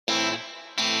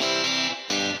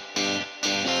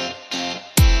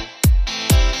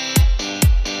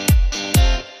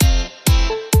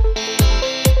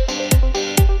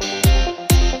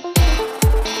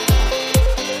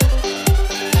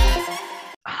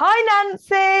Hi,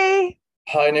 Nancy.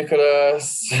 Hi,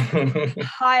 Nicholas.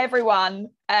 Hi, everyone.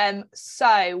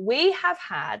 So we have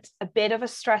had a bit of a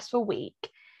stressful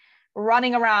week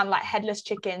running around like headless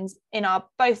chickens in our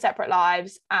both separate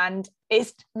lives. And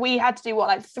we had to do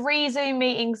like three Zoom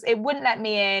meetings. It wouldn't let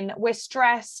me in. We're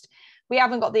stressed. We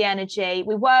haven't got the energy.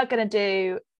 We were going to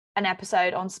do an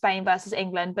episode on Spain versus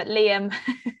England, but Liam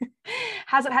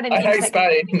hasn't had any I hate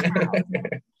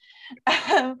Spain.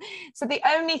 So the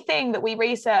only thing that we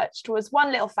researched was one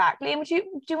little fact. Liam, do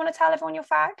you want to tell everyone your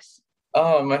facts?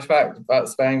 Oh, my fact about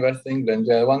Spain versus England.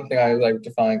 Yeah, one thing I was able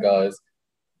to find, guys.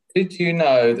 Did you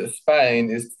know that Spain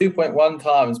is 2.1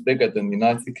 times bigger than the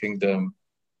United Kingdom?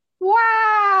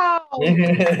 Wow.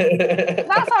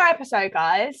 That's our episode,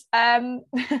 guys. No,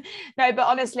 but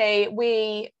honestly,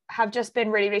 we have just been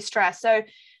really, really stressed.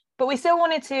 But we still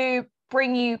wanted to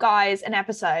bring you guys an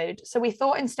episode. So we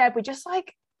thought instead we just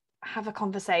like have a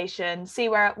conversation, see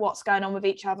what's going on with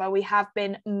each other. We have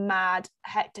been mad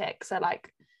hectic. So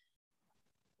like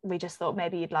we just thought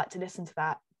maybe you'd like to listen to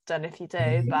that. Don't know if you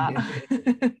do, but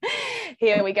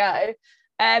here we go.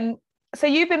 So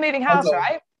you've been moving house,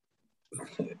 right?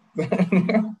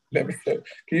 Let me see.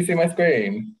 Can you see my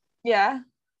screen? Yeah.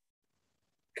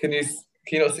 Can you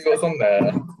not see what's on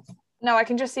there? No, I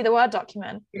can just see the Word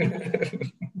document.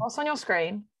 What's on your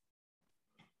screen?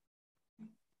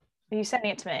 Are you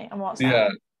sending it to me on WhatsApp? Yeah.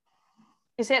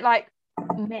 Is it like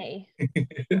me?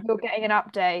 You're getting an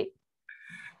update.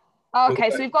 Okay,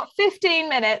 so we've got 15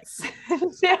 minutes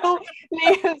until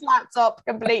Liam's laptop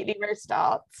completely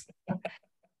restarts.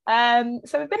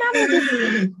 So we've been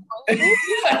having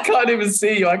I can't even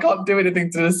see you. I can't do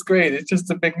anything to the screen. It's just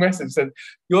a big message that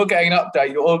you're getting an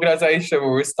update. Your organisation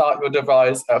will restart your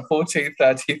device at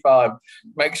 14:35.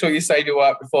 Make sure you save your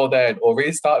work before then, or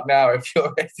restart now if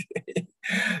you're ready.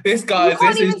 This can't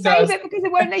even save it because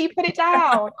it won't let you put it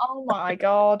down. Oh my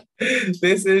god.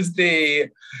 This is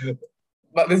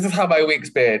how my week's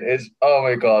been. Oh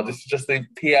my god, this is just the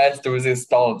pièce de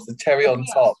résistance, the cherry on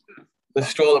top. The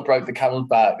straw that broke the camel's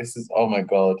back. This is, oh my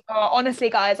god. Honestly,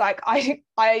 guys, like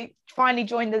I finally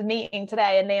joined the meeting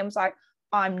today, and Liam's like,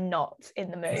 I'm not in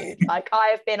the mood. Like I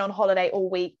have been on holiday all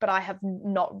week, but I have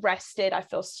not rested. I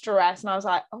feel stressed, and I was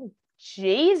like, oh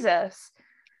Jesus.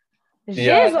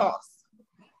 Yeah.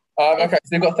 Okay, so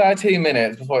we've got 13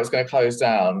 minutes before it's going to close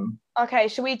down. Okay,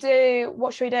 what should we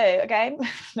do? A game?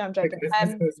 No, I'm joking.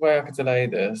 There's a way I could delay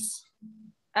this.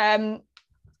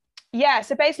 Yeah,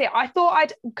 so basically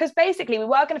because basically we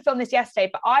were going to film this yesterday,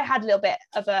 but I had a little bit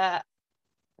of a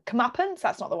comeuppance.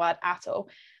 That's not the word at all.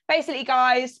 Basically,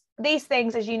 guys, these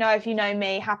things, as you know, if you know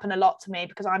me, happen a lot to me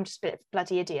because I'm just a bit of a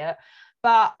bloody idiot.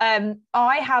 But I'm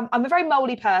a very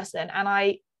moldy person, and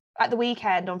I, at the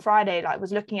weekend on Friday, like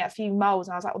was looking at a few moles,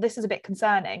 and I was like, well, this is a bit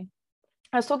concerning.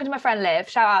 I was talking to my friend Liv,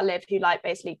 shout out Liv, who like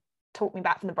basically talked me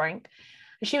back from the brink.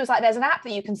 And she was like, there's an app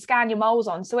that you can scan your moles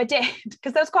on. So I did,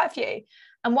 because there was quite a few.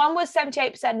 And one was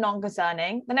 78%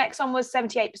 non-concerning. The next one was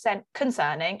 78%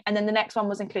 concerning. And then the next one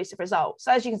was inclusive results.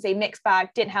 So as you can see, mixed bag,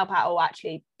 didn't help at all,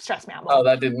 actually stressed me out more. Oh,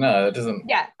 that doesn't.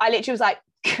 Yeah, I literally was like,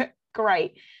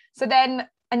 great. And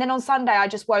then on Sunday, I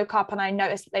just woke up and I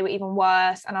noticed that they were even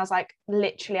worse. And I was like,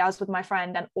 literally, I was with my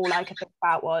friend and all I could think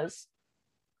about was,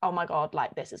 oh my God,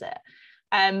 like this is it.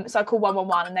 So I called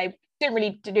 111 and they didn't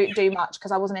really do much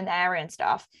because I wasn't in the area and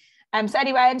stuff. So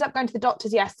anyway, I ended up going to the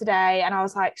doctors yesterday and I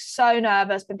was like so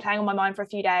nervous, been playing on my mind for a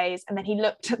few days. And then he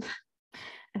looked at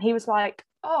and he was like,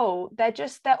 oh, they're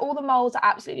all the moles are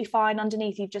absolutely fine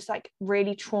underneath. You've just like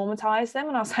really traumatized them.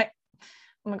 And I was like,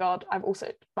 oh my God, I've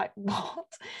also like, what?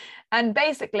 And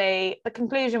basically the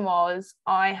conclusion was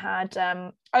I had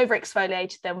over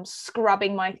exfoliated them,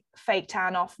 scrubbing my fake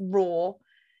tan off raw.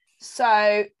 So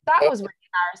that was really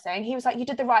embarrassing. He was like, you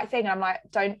did the right thing. And I'm like,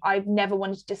 I've never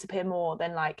wanted to disappear more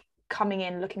than like coming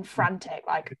in looking frantic,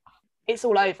 like it's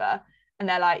all over. And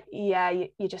they're like, yeah,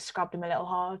 you just scrubbed him a little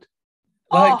hard.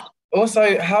 Like,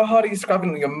 also, how hard are you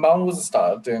scrubbing? Your moles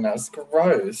started doing that. It's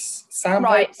gross.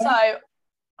 Right, so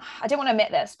I didn't want to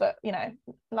admit this, but you know,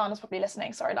 Lana's probably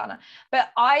listening. Sorry, Lana. But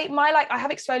I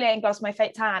have exfoliating gloves for my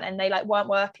fake tan and they like weren't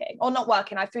working or not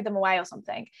working. I threw them away or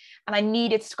something. And I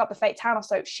needed to scrub the fake tan off.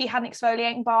 So she had an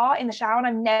exfoliating bar in the shower and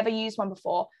I've never used one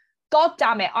before. God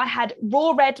damn it. I had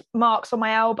raw red marks on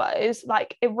my elbows.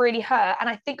 Like it really hurt. And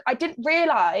I think I didn't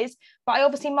realize, but I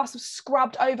obviously must have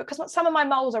scrubbed over because some of my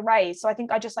moles are raised. So I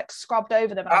think I just like scrubbed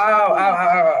over them.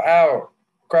 Ow.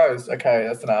 Gross. Okay,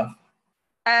 that's enough.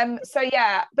 So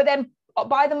yeah, but then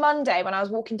by the Monday when I was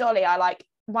walking Dolly, I like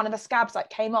one of the scabs like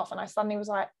came off and I suddenly was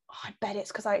like, oh, I bet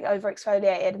it's because I over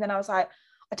exfoliated. And then I was like,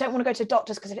 I don't want to go to the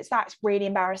doctors because if it's that, it's really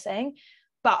embarrassing.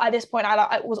 But at this point,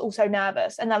 I was also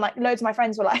nervous. And then like loads of my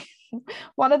friends were like,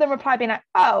 one of them replied being like,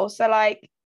 oh, so like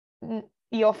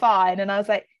you're fine. And I was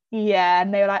like, yeah.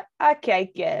 And they were like,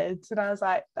 okay, good. And I was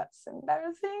like, that's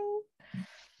embarrassing.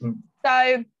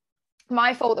 So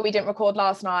my fault that we didn't record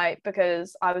last night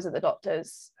because I was at the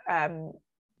doctor's.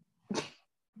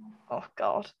 Oh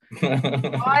God.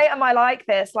 Why am I like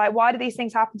this? Like, why do these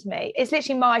things happen to me? It's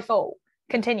literally my fault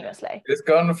continuously. It's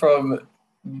gone from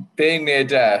being near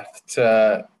death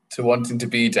to wanting to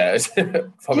be dead.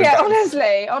 Yeah,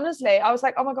 honestly, I was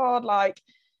like, oh my God, like,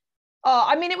 oh,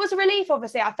 I mean, it was a relief,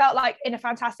 obviously. I felt like in a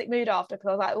fantastic mood after, because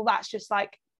I was like, well, that's just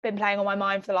like been playing on my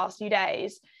mind for the last few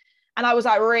days. And I was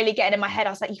like really getting in my head. I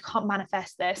was like, you can't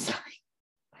manifest this.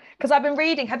 Because I've been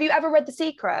reading. Have you ever read The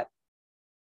Secret?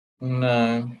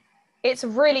 No. It's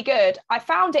really good. I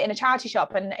found it in a charity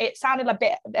shop and it sounded a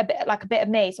bit like a bit of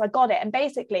me. So I got it. And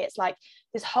basically it's like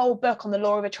this whole book on the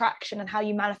law of attraction and how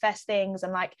you manifest things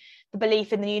and like the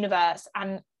belief in the universe.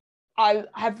 And I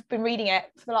have been reading it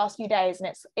for the last few days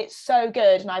and it's so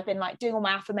good. And I've been like doing all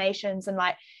my affirmations and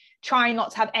like trying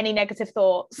not to have any negative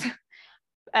thoughts.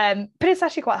 But it's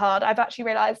actually quite hard. I've actually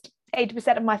realized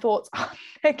 80% of my thoughts are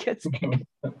negative.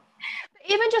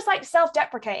 Even just like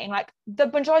self-deprecating, like the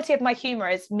majority of my humor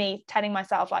is me telling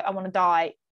myself like I want to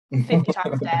die 50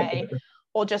 times a day,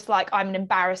 or just like I'm an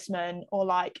embarrassment, or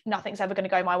like nothing's ever going to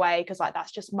go my way because like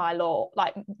that's just my law,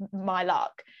 like my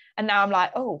luck. And now I'm like,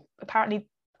 oh, apparently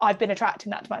I've been attracting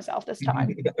that to myself this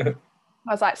time. I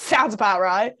was like, sounds about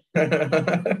right.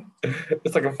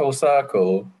 It's like a full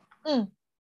circle.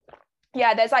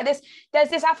 Yeah, there's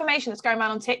this affirmation that's going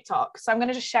around on TikTok. So I'm going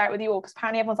to just share it with you all because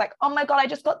apparently everyone's like, oh my God, I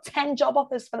just got 10 job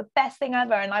offers for the best thing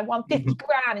ever and I won 50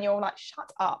 grand. And you're all like,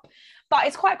 shut up. But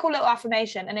it's quite a cool little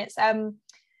affirmation. And it's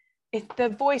the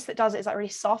voice that does it is like really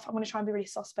soft. I'm going to try and be really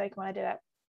soft spoken when I do it.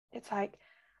 It's like,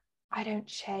 I don't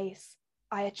chase,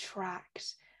 I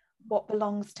attract. What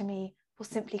belongs to me will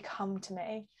simply come to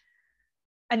me.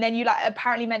 And then you like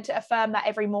apparently meant to affirm that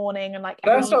every morning and like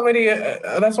that's not really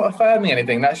that's not affirming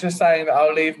anything. That's just saying that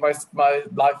I'll leave my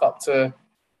life up to.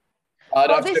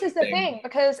 Well, this is the thing,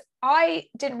 because I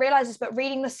didn't realize this, but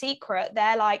reading The Secret,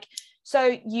 they're like,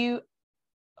 so you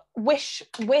wish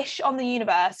on the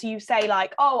universe, you say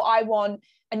like, oh, I want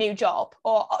a new job,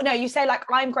 or no, you say like,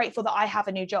 I'm grateful that I have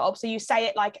a new job. So you say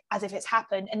it like as if it's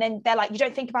happened, and then they're like, you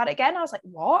don't think about it again. I was like,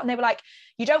 what? And they were like,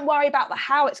 you don't worry about the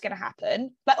how it's going to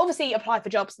happen. Like obviously you apply for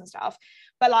jobs and stuff,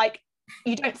 but like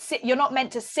you're not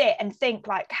meant to sit and think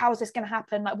like, how is this going to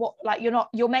happen? Like what, like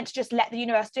you're meant to just let the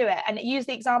universe do it. And use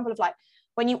the example of like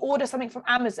when you order something from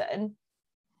Amazon,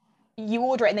 you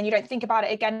order it and then you don't think about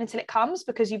it again until it comes,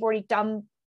 because you've already done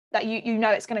that. You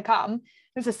know it's going to come.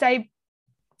 It's the same,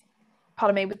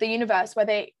 pardon me, with the universe,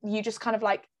 where you just kind of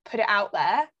like put it out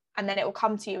there and then it will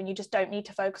come to you and you just don't need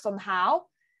to focus on the how.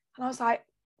 And I was like,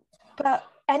 but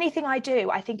anything I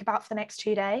do, I think about for the next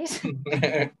 2 days.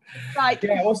 Like,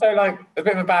 yeah, also like a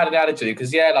bit of a bad analogy,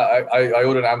 because yeah, like I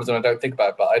ordered Amazon, I don't think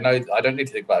about it, but I know I don't need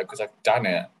to think about it because I've done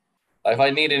it. Like, if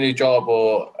I need a new job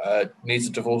or need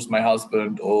to divorce my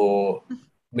husband or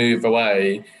move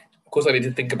away, of course I need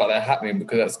to think about that happening,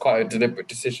 because that's quite a deliberate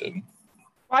decision.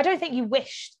 I don't think you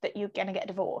wish that you're going to get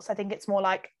divorced. I think it's more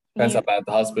like depends how bad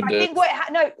the husband is.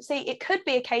 See, it could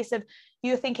be a case of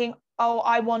you're thinking, oh,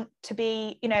 I want to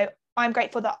be, I'm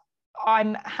grateful that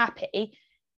I'm happy,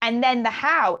 and then the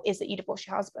how is that you divorce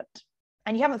your husband,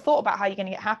 and you haven't thought about how you're going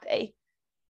to get happy.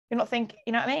 You're not thinking,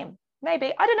 you know what I mean?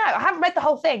 Maybe, I don't know. I haven't read the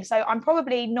whole thing, so I'm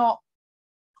probably not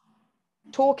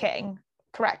talking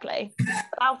correctly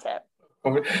about it.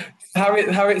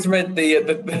 Harriet's read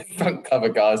the front cover,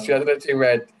 guys. She hasn't actually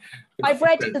read. I've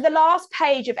read the last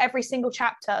page of every single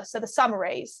chapter, so the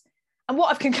summaries, and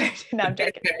what I've concluded. No, I'm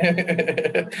joking.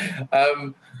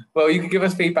 Well, you can give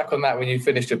us feedback on that when you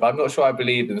finished it, but I'm not sure I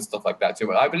believe in stuff like that too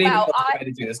much. I believe in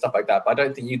editing and stuff like that, but I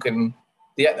don't think you can.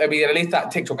 Yeah, I mean, at least that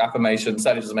TikTok affirmation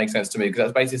certainly doesn't make sense to me, because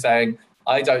that's basically saying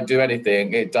I don't do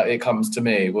anything; it comes to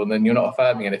me. Well, then you're not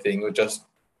affirming anything; you're just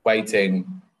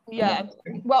waiting. Yeah.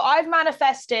 Well, I've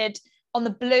manifested on the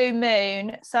blue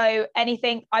moon. So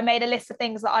anything, I made a list of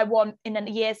things that I want in a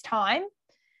year's time.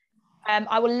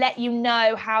 I will let you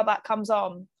know how that comes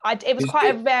on. It was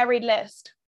quite a varied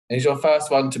list. Is your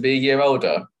first one to be a year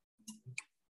older?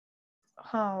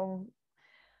 Oh,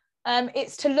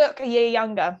 it's to look a year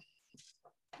younger.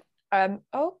 Did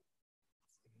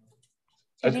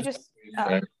you just?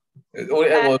 All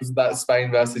it was that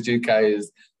Spain versus UK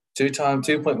is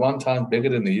 2.1 times bigger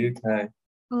than the UK.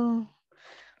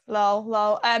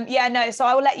 Lol. Yeah, no. So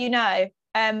I will let you know.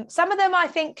 Some of them I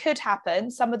think could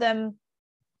happen. Some of them,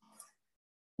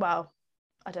 well,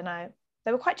 I don't know.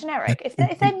 They were quite generic.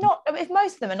 If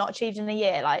most of them are not achieved in a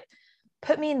year, like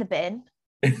put me in the bin.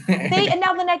 See,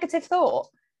 another negative thought.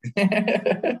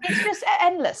 It's just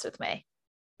endless with me.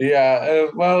 Yeah,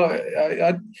 well,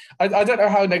 I don't know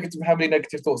how many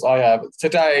negative thoughts I have.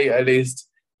 Today, at least,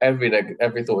 every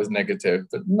thought is negative.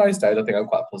 But most days, I think I'm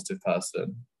quite a positive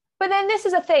person. But then this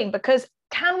is a thing, because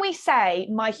can we say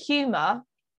my humour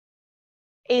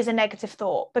is a negative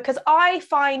thought? Because I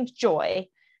find joy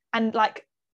and like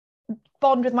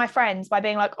bond with my friends by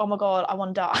being like, oh my God, I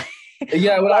want to die.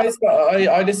 Yeah, well,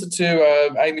 I listened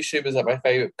to Amy Schumer's like my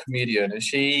favourite comedian, and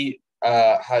she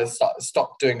has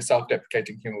stopped doing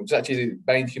self-deprecating humour, which is actually the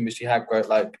main humour she had where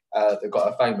like that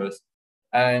got her famous.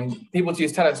 And people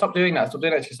used to tell her, stop doing that to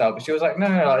yourself. But she was like, no,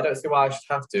 I don't see why I should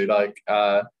have to. Like,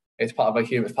 it's part of my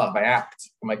humour, it's part of my act,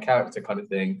 my character kind of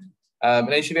thing. And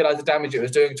then she realised the damage it was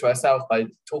doing to herself by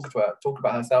talking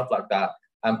about herself like that.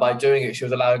 And by doing it, she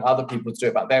was allowing other people to do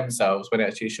it about themselves when it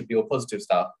actually should be all positive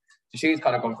stuff. So she's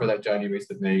kind of gone through that journey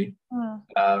recently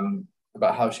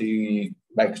about how she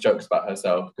makes jokes about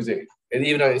herself. Because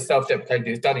even though it's self-deprecating,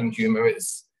 it's done in humour,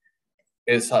 it's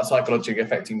psychologically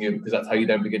affecting you, because that's how you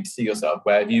then begin to see yourself.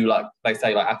 Where you, like they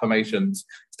say, like affirmations,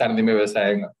 stand in the mirror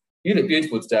saying, you look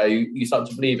beautiful today, you start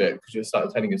to believe it because you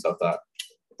start telling yourself that.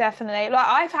 Definitely. Like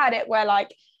I've had it where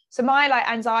like, so my like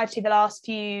anxiety the last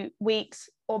few weeks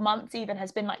or months even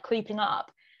has been like creeping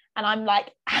up, and I'm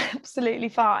like absolutely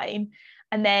fine.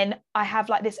 And then I have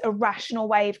like this irrational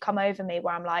wave come over me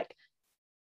where I'm like,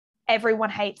 everyone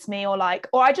hates me, or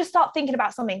I just start thinking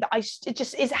about something that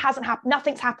it hasn't happened.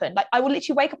 Nothing's happened. Like I will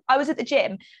literally wake up. I was at the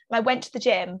gym and I went to the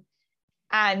gym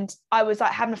and I was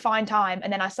like having a fine time.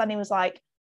 And then I suddenly was like,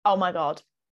 oh my God,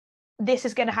 this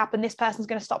is going to happen. This person's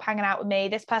going to stop hanging out with me.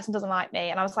 This person doesn't like me.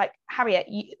 And I was like, Harriet,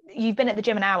 you've been at the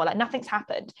gym an hour, like nothing's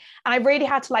happened. And I really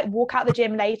had to like walk out the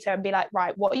gym later and be like,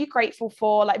 right, what are you grateful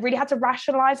for? Like really had to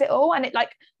rationalize it all. And it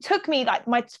like took me like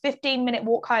my 15-minute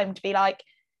walk home to be like,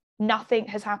 nothing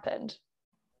has happened.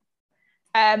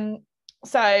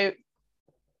 So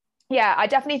yeah, I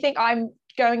definitely think I'm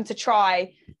going to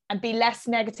try and be less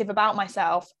negative about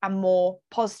myself and more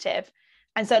positive.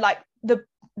 And so like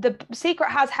the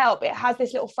secret has help. It has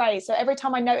this little phrase. So every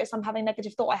time I notice I'm having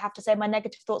negative thought, I have to say my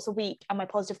negative thoughts are weak and my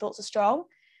positive thoughts are strong,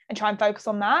 and try and focus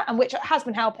on that, and which has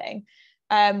been helping.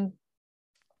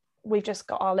 We've just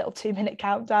got our little 2-minute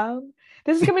countdown.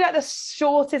 This is gonna be like the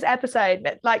shortest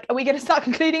episode. Like, are we gonna start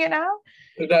concluding it now?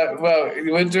 No, well,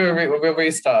 we'll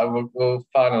restart and we'll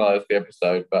finalise the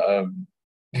episode. But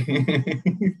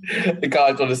the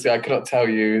guys, honestly, I cannot tell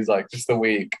you. It's like just the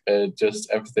week, just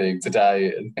everything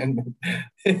today, and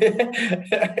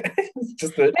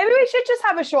just maybe we should just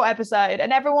have a short episode,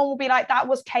 and everyone will be like, "That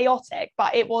was chaotic,"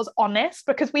 but it was honest,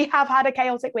 because we have had a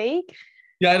chaotic week.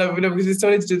 Yeah, I know, because we still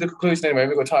need to do the conclusion anyway.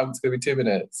 We've got time. It's going to be 2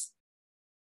 minutes.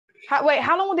 Wait,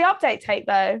 how long will the update take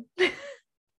though?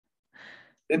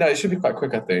 No, it should be quite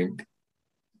quick, I think.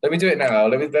 Let me do it now.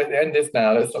 Let me end this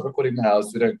now. Let's stop recording now so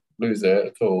we don't lose it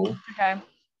at all. Okay.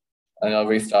 And I'll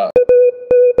restart.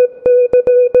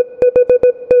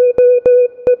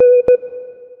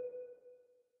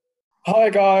 Hi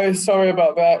guys, sorry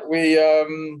about that.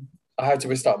 I had to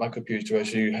restart my computer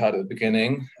as you had at the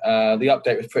beginning. The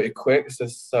update was pretty quick,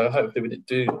 so hopefully we didn't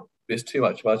do this too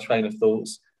much of our train of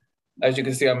thoughts. As you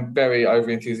can see, I'm very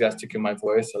over-enthusiastic in my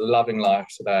voice, loving life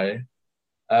today.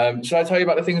 Should I tell you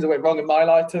about the things that went wrong in my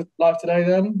life today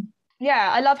then?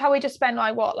 Yeah, I love how we just spent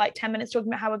like 10 minutes talking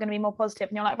about how we're going to be more positive,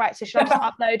 and you're like, right, so should I just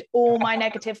upload all my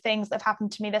negative things that have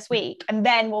happened to me this week, and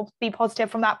then we'll be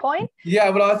positive from that point? Yeah,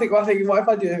 well, I think what if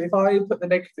I do, if I put the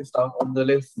negative stuff on the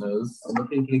listeners, on the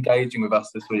people engaging with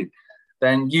us this week,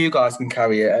 then you guys can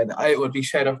carry it, and it would be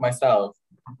shared off myself.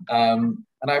 And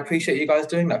I appreciate you guys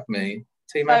doing that for me.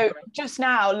 So just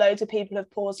now, loads of people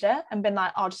have paused it and been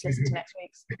like, I'll just listen to next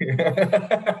week's.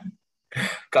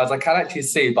 Guys, I can actually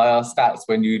see by our stats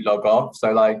when you log off.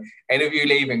 So like any of you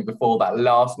leaving before that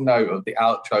last note of the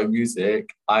outro music,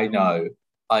 I know,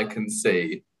 I can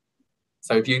see.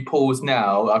 So if you pause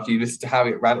now, after you listen to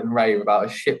Harriet rant and rave about a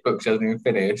shit book she hasn't even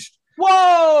finished.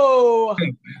 Whoa!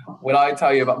 When I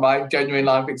tell you about my genuine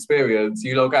life experience,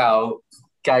 you log out,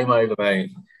 game over,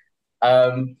 mate.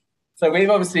 So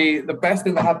we've obviously, the best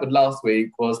thing that happened last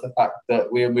week was the fact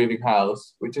that we are moving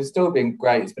house, which has still been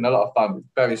great. It's been a lot of fun. It's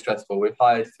very stressful. We've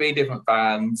hired 3 different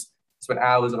vans, spent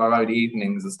hours of our own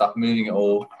evenings and stuff moving it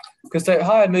all. Because to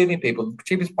hire moving people, the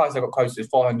cheapest price I got close to is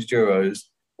 €400.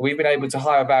 We've been able to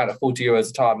hire a van at €40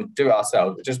 a time and do it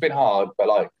ourselves, which has been hard, but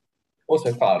like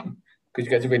also fun because you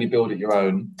get to really build it your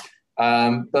own.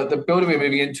 But the building we're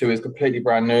moving into is completely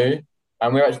brand new.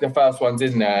 And we're actually the first ones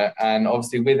in there. And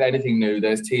obviously with anything new,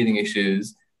 there's teething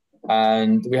issues.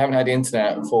 And we haven't had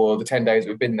internet for the 10 days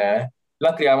we've been there.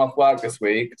 luckily I'm off work this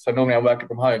week, so normally I'm working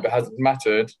from home, but it hasn't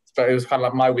mattered. But it was kind of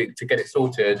like my week to get it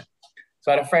sorted.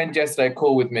 So I had a friend yesterday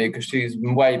call with me because she's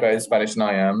way better at Spanish than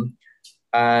I am.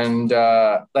 And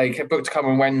they booked to come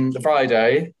on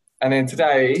Friday. And then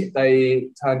today they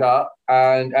turned up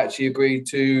and actually agreed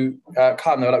to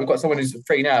come. They were like, we've got someone who's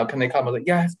free now. Can they come? I was like,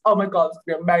 yes. Oh my God, it's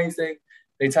going to be amazing.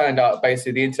 They turned up.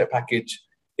 Basically, the internet package,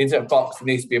 the internet box that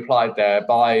needs to be applied there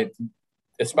by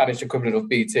the Spanish equivalent of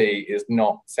BT is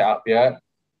not set up yet.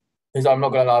 Because I'm not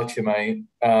going to lie to you, mate.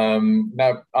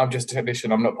 No, I'm just a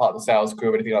technician. I'm not part of the sales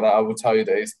crew or anything like that. I will tell you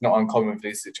that it's not uncommon for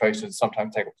these situations.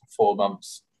 Sometimes take up to 4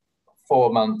 months.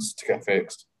 4 months to get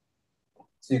fixed.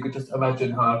 So you could just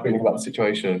imagine how I'm feeling about the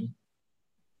situation.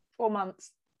 4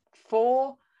 months.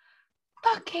 4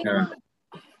 fucking months.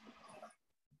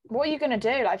 What are you going to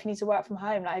do? Like, if you need to work from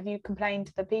home, like, have you complained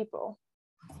to the people?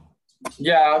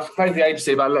 Yeah, I've complained to the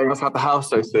agency about letting us have the house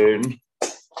so soon.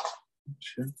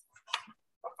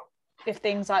 If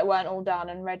things like weren't all done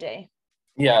and ready.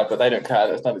 Yeah, but they don't care.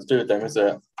 There's nothing to do with them, is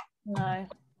it? No.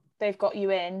 They've got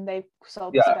you in. They've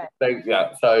sold the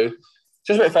space. So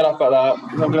just a bit fed up about that.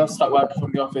 I'm going to start working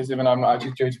from the office, even though I'm not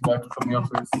actually due to working from the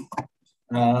office.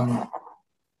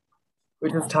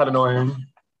 Which is tad annoying.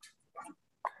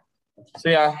 So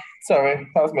yeah, sorry,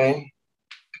 that was me.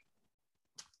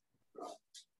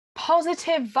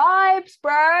 Positive vibes,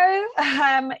 bro.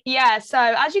 Yeah, so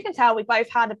as you can tell, we both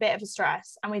had a bit of a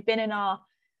stress and we've been in our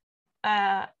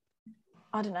I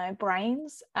don't know,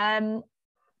 brains. And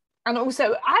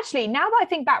also, actually, now that I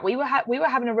think back, we were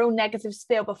having a real negative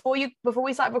spill before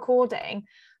we started recording.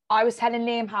 I was telling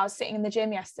Liam how I was sitting in the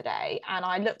gym yesterday, and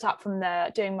I looked up from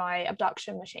doing my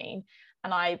abduction machine,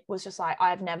 and I was just like,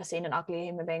 I have never seen an ugly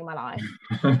human being in my life.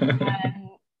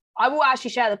 I will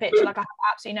actually share the picture. Like, I have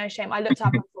absolutely no shame. I looked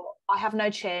up and thought, I have no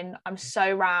chin. I'm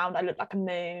so round. I look like a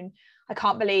moon. I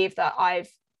can't believe that I've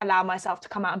allowed myself to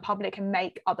come out in public and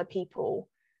make other people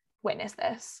witness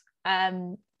this.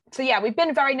 So yeah, we've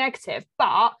been very negative,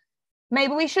 but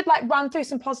maybe we should like run through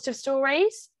some positive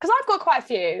stories, because I've got quite a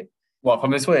few. What,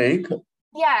 from this week?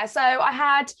 Yeah, so I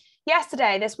had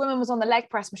yesterday, this woman was on the leg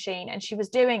press machine and she was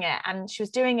doing it, and she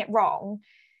was doing it wrong.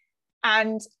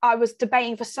 And I was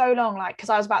debating for so long, like, because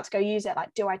I was about to go use it,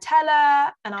 like, do I tell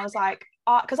her? And I was like,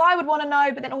 because I would want to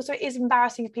know, but then also it is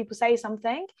embarrassing if people say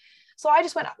something. So I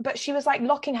just went, but she was like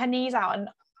locking her knees out. And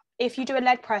if you do a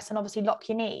leg press and obviously lock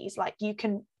your knees, like, you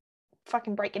can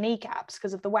fucking break your kneecaps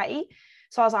because of the weight.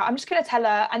 So I was like, I'm just going to tell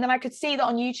her. And then I could see that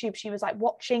on YouTube, she was like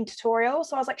watching tutorials.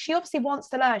 So I was like, she obviously wants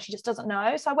to learn. She just doesn't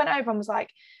know. So I went over and was like,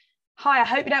 hi, I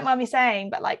hope you don't mind me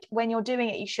saying, but like, when you're doing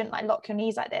it, you shouldn't like lock your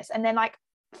knees like this. And then like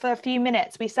for a few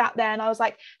minutes, we sat there and I was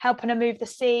like helping her move the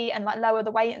seat and like lower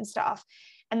the weight and stuff.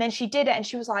 And then she did it and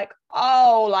she was like,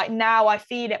 oh, like now I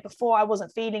feel it. Before I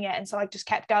wasn't feeling it. And so I just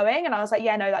kept going. And I was like,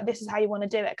 yeah, no, like this is how you want to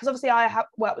do it. Because obviously I have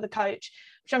worked with a coach,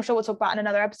 which I'm sure we'll talk about in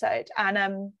another episode.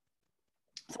 And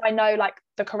so I know like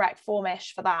the correct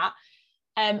formish for that.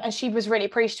 And she was really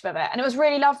appreciative of it. And it was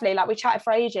really lovely. Like, we chatted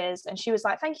for ages and she was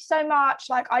like, thank you so much.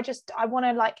 Like, I want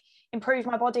to like improve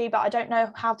my body, but I don't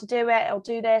know how to do it or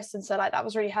do this. And so like, that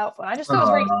was really helpful. And I just thought it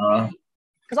was really sweet.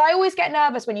 Because I always get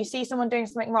nervous when you see someone doing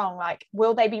something wrong, like,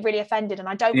 will they be really offended? And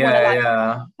I don't want to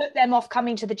like put them off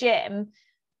coming to the gym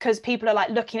because people are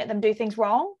like looking at them do things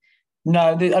wrong. No,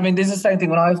 I mean, this is the same thing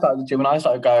when I started the gym. When I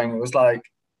started going, it was like,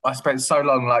 I spent so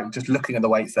long like just looking at the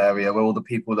weights area where all the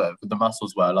people that the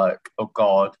muscles were, like, oh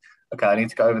God, okay, I need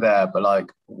to go over there. But like,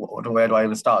 where do I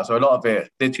even start? So a lot of it,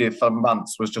 literally for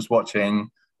months, was just watching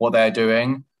what they're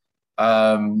doing.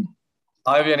 I've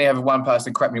only had one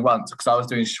person correct me once because I was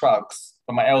doing shrugs.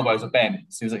 But my elbows are bent.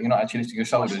 So he was like, you're not actually lifting your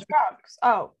shoulders. Shrugs.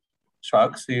 Oh.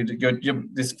 Shrugs. So you're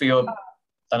this for your, I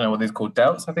don't know what these called,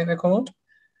 delts, I think they're called.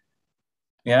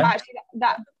 Yeah. Actually,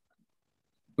 that.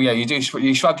 Well, yeah,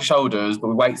 you shrug your shoulders, but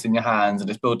with weights in your hands and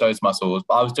just build those muscles.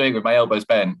 But I was doing it with my elbows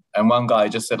bent. And one guy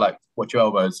just said, like, watch your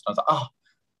elbows. And I was like, oh,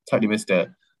 totally missed it.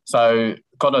 So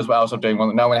God knows what else I'm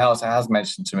doing. No one else has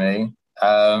mentioned to me.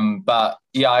 But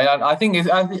yeah, I think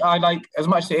I like, as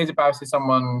much as it is embarrassing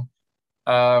someone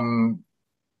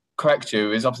correct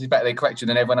you, is obviously better they correct you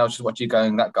than everyone else just watch you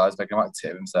going, that guy's making a right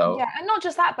tit of himself. Yeah, and not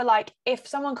just that, but like, if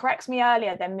someone corrects me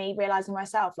earlier than me realizing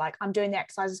myself, like, I'm doing the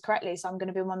exercises correctly, so I'm going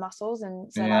to build my muscles.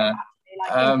 And so yeah.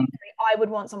 like in theory, I would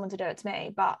want someone to do it to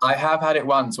me. But I have had it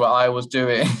once where I was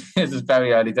doing this is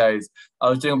very early days,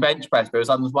 I was doing bench press, but it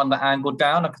was one that angled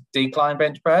down, like a decline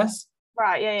bench press.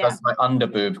 Right, yeah. That's my under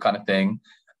boob kind of thing.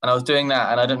 And I was doing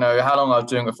that, and I don't know how long I was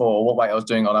doing it for, or what weight I was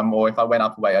doing on them, or if I went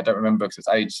up a weight, I don't remember because it's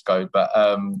ages ago, but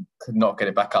could not get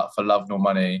it back up for love nor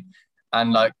money.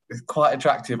 And like this quite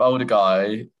attractive older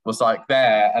guy was like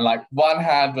there, and like one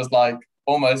hand was like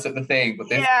almost at the thing, but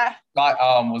this Yeah. right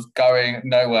arm was going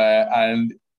nowhere,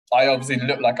 and I obviously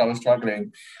looked like I was struggling.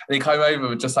 And he came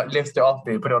over and just like lifted it off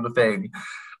me and put it on the thing.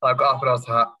 And I got up and I was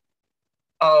like,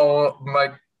 oh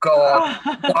my God,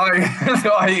 why do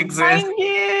I exist? Thank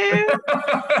you.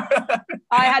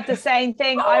 I had the same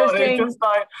thing. I was doing. Just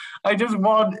like, I just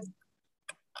want.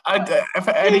 You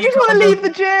just want to leave the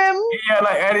gym. Yeah,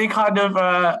 like any kind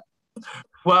of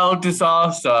world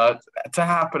disaster to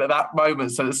happen at that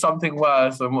moment. So it's something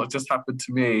worse than what just happened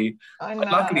to me. I know.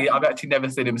 Luckily, I've actually never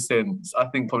seen him since. I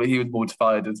think probably he was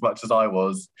mortified as much as I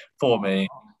was for me.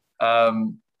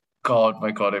 God, my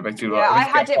God, it makes me. Yeah, I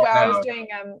had it where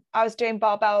I was doing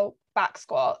barbell back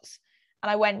squats,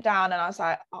 and I went down and I was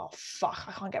like, oh fuck,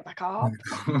 I can't get back up.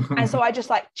 And so I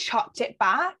just like chucked it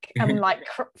back and like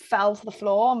fell to the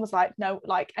floor and was like, no,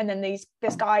 like, and then this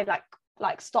guy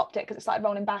like stopped it because it started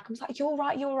rolling back. I was like, you're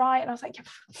right. And I was like, yeah,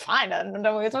 fine, I don't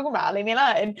know what you're talking about, leave me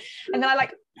alone. And then I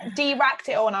like de-racked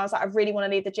it all, and I was like, I really want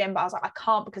to leave the gym, but I was like, I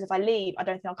can't, because if I leave, I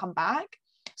don't think I'll come back.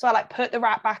 So I like put the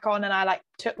rack back on, and I like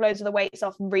took loads of the weights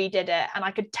off and redid it. And I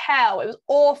could tell it was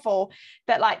awful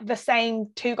that like the same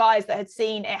two guys that had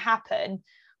seen it happen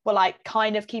were like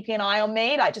kind of keeping an eye on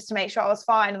me, like just to make sure I was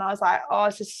fine. And I was like, oh,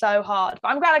 this is so hard, but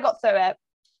I'm glad I got through it.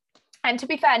 And to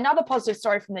be fair, another positive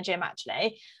story from the gym,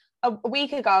 actually, a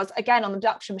week ago, I was again on the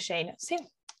deduction machine. It's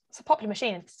a popular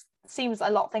machine. It seems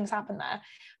a lot of things happen there.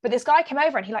 But this guy came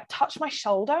over and he like touched my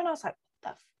shoulder, and I was like,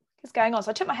 what the fuck is going on? So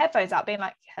I took my headphones out, being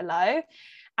like, hello.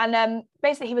 And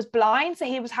basically he was blind, so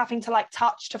he was having to like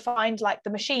touch to find like the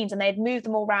machines, and they'd moved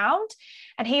them all around.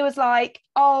 And he was like,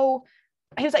 you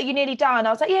nearly done?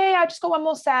 I was like, yeah, I just got one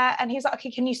more set. And he was like,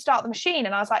 okay, can you start the machine?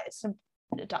 And I was like, it's a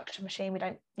deduction machine,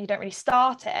 you don't really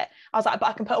start it. I was like, but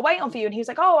I can put a weight on for you. And he was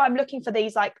like, oh, I'm looking for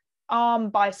these like arm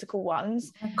bicycle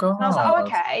ones. Oh, God. And I was like, oh,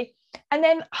 okay.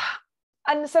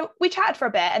 And so we chatted for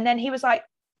a bit, and then he was like,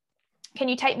 can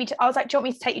you take me to, I was like, do you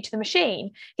want me to take you to the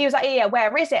machine? He was like, yeah,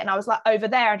 where is it? And I was like, over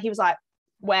there. And he was like,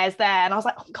 where's there? And I was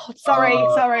like, oh God,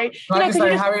 sorry.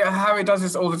 Harry does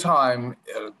this all the time.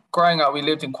 Growing up, we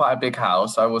lived in quite a big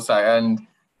house, I will say, and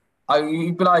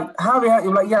you'd be like, Harry, you'd be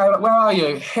like, yeah, like, where are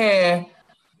you? Here.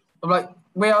 I'm like,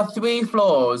 we are 3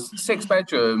 floors, 6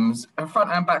 bedrooms, a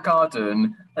front and back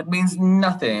garden. That means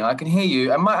nothing. I can hear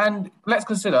you. And let's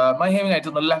consider my hearing aid's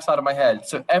on the left side of my head,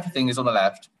 so everything is on the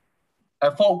left. A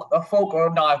fork or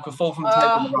a knife could fall from the table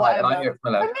on the right, and I hear it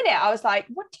from the left. For a minute, I was like,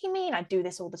 what do you mean I do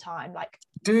this all the time? Like,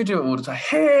 do it all the time?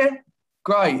 Here?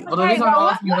 Great. Well, the reason I'm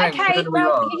asking you,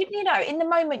 you know, in the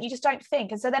moment, you just don't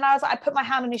think. And so then I was like, I put my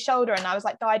hand on his shoulder and I was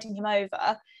like guiding him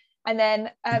over. And then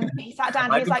he sat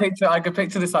down. I could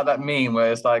picture this like that meme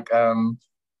where it's like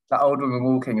that old woman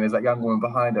walking and there's that young woman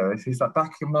behind her. She's like,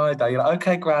 back in my day, you're like,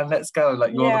 okay, Gran, let's go.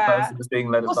 Like, you're the person that's being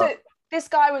led. Also, this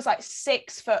guy was like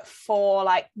 6'4",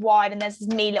 like wide, and there's this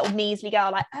little measly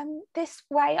girl like, this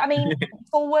way, I mean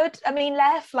forward, I mean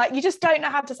left, like you just don't know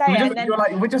how to say it. And then, you're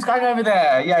like, we're just going over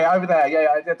there, yeah, over there, yeah,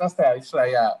 that's there, so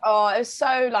yeah. Oh, it was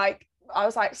so like, I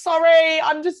was like, sorry,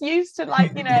 I'm just used to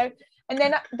like, you know. And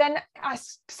then I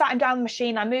sat him down the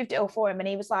machine, I moved it all for him, and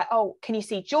he was like, oh, can you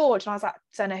see George? And I was like,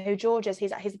 don't know who George is.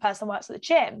 He's like, he's the person who works at the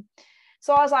gym.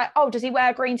 So I was like, oh, does he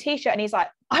wear a green t-shirt? And he's like,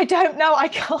 I don't know, I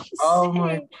can't see. Oh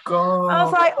my God. I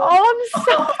was like, oh, I'm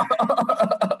sorry.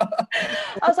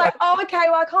 I was like, oh, okay,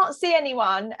 well, I can't see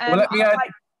anyone. Well,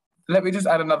 let me just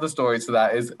add another story to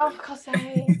that. Oh, for God's sake.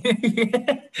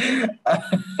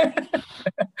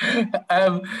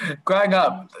 Growing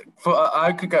up,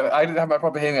 I didn't have my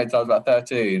proper hearing aids until I was about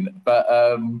 13, but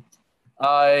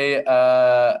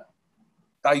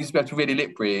I used to be able to really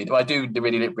lip read. Well, I do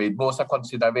really lip read, more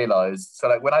subconsciously than I realised. So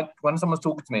like when someone's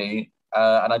talking to me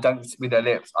and I don't read their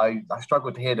lips, I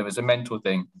struggle to hear them. It's a mental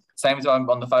thing. Same as when I'm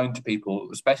on the phone to people,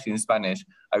 especially in Spanish,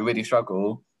 I really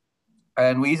struggle.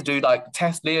 And we used to do like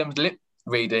test Liam's lip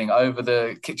reading over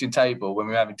the kitchen table when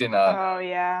we were having dinner. Oh,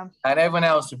 yeah. And everyone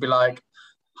else would be like,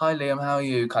 hi, Liam, how are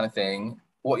you, kind of thing.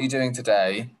 What are you doing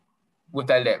today? With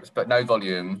their lips, but no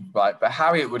volume, right? But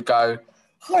Harriet would go,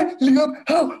 hi, Liam,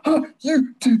 how are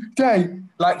you today?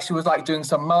 Like she was like doing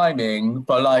some miming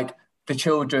for like the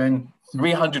children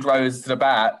 300 rows to the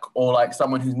back, or like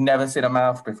someone who's never seen a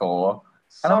mouth before.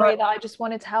 Sorry that I just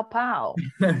wanted to help out.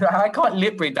 I can't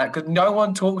lip read that because no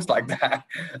one talks like that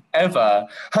ever.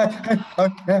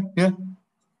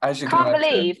 As you can't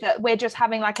believe that we're just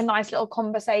having like a nice little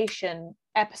conversation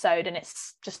episode and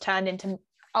it's just turned into,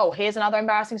 oh, here's another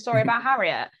embarrassing story about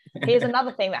Harriet. Here's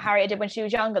another thing that Harriet did when she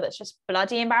was younger that's just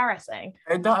bloody embarrassing.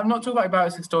 I'm not talking about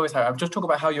embarrassing stories, Harriet. I'm just talking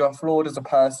about how you are flawed as a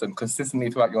person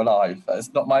consistently throughout your life.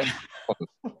 That's not my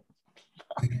problem.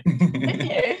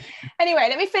 Anyway,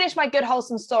 let me finish my good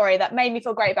wholesome story that made me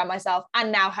feel great about myself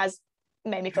and now has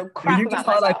made me feel crap You about just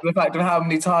highlighted myself. the fact of how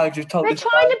many times you've told We're this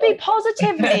trying to be story.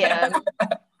 positive, Liam,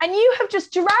 and you have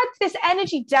just dragged this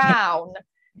energy down.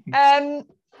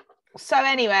 So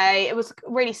anyway, it was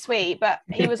really sweet, but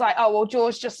he was like, oh, well,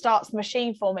 George just starts the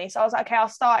machine for me. So I was like, okay, I'll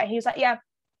start it. He was like, yeah,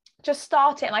 just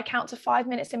start it. And I count to 5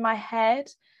 minutes in my head.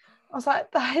 I was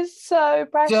like, that is so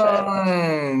precious.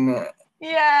 John.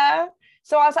 Yeah.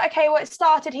 So I was like, okay, well, it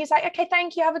started. He's like, okay,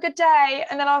 thank you. Have a good day.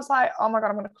 And then I was like, oh my God,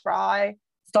 I'm going to cry.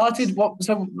 Started what?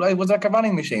 So it was like a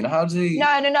running machine. How does he?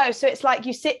 No. So it's like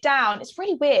you sit down. It's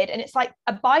really weird. And it's like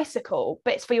a bicycle,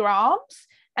 but it's for your arms.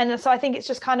 And so I think it's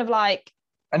just kind of like.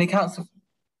 And he counts.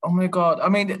 Oh my God. I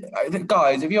mean,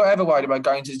 guys, if you're ever worried about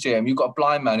going to the gym, you've got a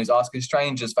blind man who's asking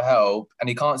strangers for help and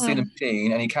he can't see the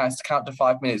machine and he can't count to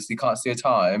 5 minutes. He can't see a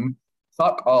time.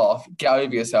 Fuck off. Get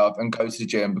over yourself and go to the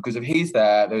gym, because if he's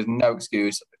there, there's no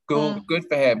excuse. Good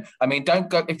for him. I mean, don't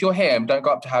go. If you're him, don't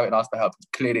go up to Harriet and ask for help.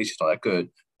 Clearly, she's not that good.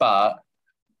 But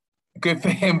good for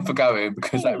him for going,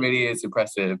 because that really is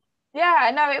impressive.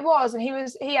 Yeah, no, it was. And he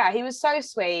was so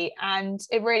sweet, and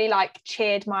it really like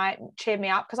cheered me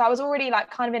up, because I was already like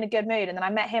kind of in a good mood. And then I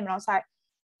met him and I was like,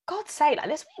 God's sake, like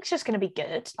this week's just gonna be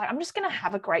good. Like I'm just gonna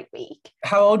have a great week.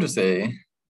 How old was he?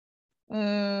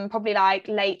 Probably like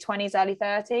late 20s, early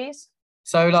 30s.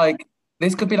 So like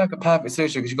this could be like a perfect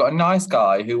solution, because you've got a nice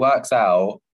guy who works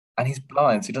out and he's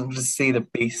blind, so he doesn't just see the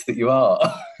beast that you are.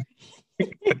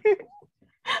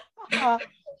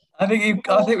 I think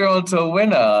we're on to a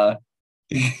winner.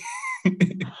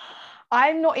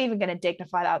 I'm not even going to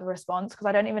dignify that with a response, because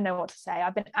I don't even know what to say.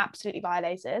 I've been absolutely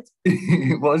violated.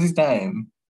 What was his name?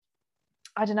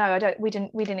 I don't know. We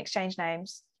didn't exchange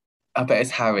names. I bet it's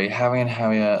Harry. Harry and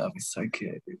Harriet. That was so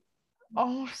cute.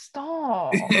 Oh,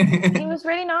 stop. He was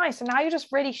really nice, and now you're just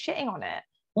really shitting on it.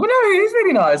 Well, no, he's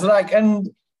really nice. Like, and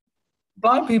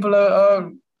blind people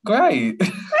are great.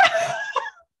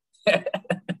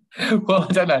 Well,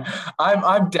 I don't know.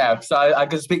 I'm deaf, so I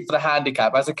can speak for the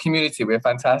handicap. As a community, we're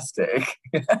fantastic.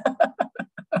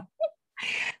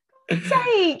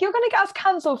 Say, you're going to get us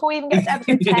cancelled before we even get to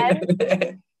episode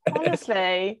 10.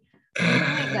 Honestly.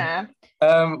 Yeah.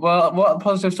 Well, what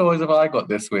positive stories have I got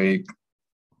this week?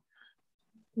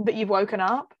 That you've woken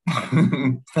up?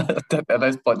 At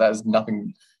this point, there's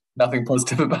nothing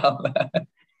positive about that.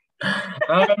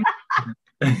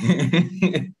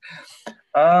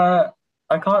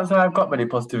 I can't say I've got many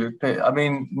positive. I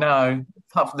mean, no,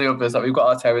 apart from the obvious, like we've got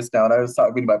our terrace now, and I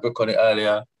started reading my book on it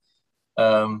earlier,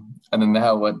 and then the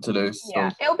hell went to loose.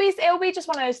 Yeah, so. It'll be just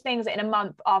one of those things that in a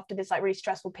month after this like really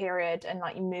stressful period and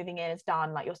like you moving in is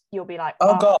done, like you'll be like,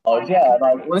 oh God, yeah.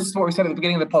 Like, well, this is what we said at the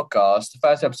beginning of the podcast, the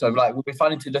first episode. Like, we'll be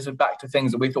finding to listen back to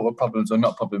things that we thought were problems or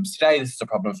not problems. Today, this is a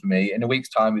problem for me. In a week's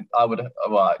time, 4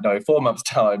 months'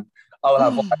 time, I will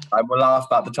have Wi-Fi. We'll laugh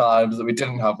about the times that we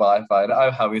didn't have Wi-Fi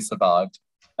and how we survived.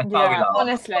 And how we laughed.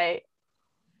 Honestly,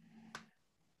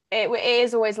 it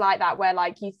is always like that, where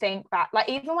like you think back, like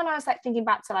even when I was like thinking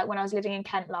back to like when I was living in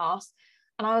Kent last,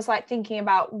 and I was like thinking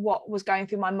about what was going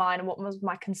through my mind and what was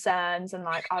my concerns, and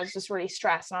like I was just really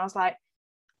stressed, and I was like,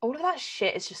 all of that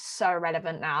shit is just so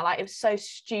relevant now. Like it was so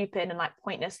stupid and like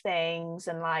pointless things,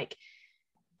 and like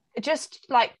just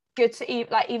like good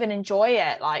to even enjoy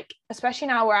it, like especially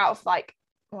now we're out of like,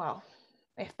 well,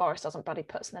 if Boris doesn't bloody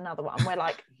put us in another one, we're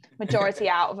like majority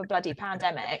out of a bloody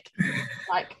pandemic.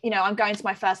 Like, you know, I'm going to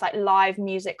my first like live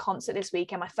music concert this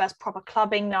weekend, my first proper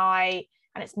clubbing night,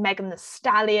 and it's Megan Thee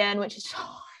Stallion, which is so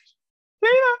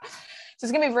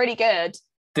it's gonna be really good.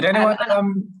 Did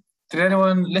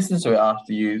anyone listen to it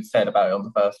after you said about it on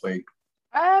the first week?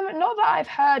 Not that I've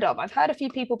heard of. I've heard a few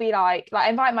people be like I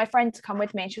invited my friend to come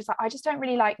with me, and she was like, I just don't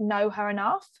really like know her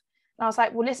enough. And I was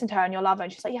like, well, listen to her and you'll love her.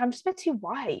 And she's like, yeah, I'm just a bit too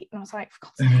white. And I was like, for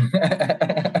God's sake.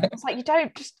 It's like, you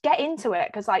don't just get into it,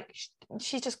 because like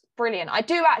she's just brilliant. I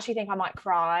do actually think I might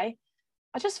cry.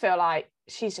 I just feel like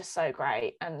she's just so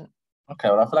great. And okay,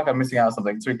 well, I feel like I'm missing out on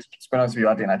something. To be honest with you,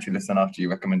 I didn't actually listen after you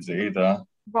recommended it either.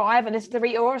 Well, I haven't listened to the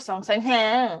Rita Ora song, so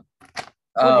anyway.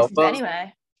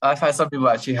 I've had some people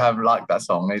actually have liked that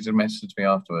song. They just messaged me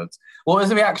afterwards. What was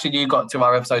the reaction you got to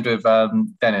our episode with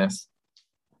Dennis?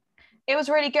 It was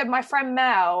really good. My friend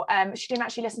Mel, she didn't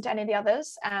actually listen to any of the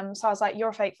others. So I was like, you're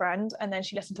a fake friend. And then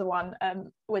she listened to the one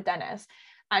with Dennis.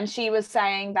 And she was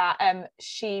saying that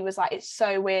she was like, it's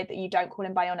so weird that you don't call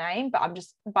him by your name, but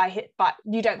but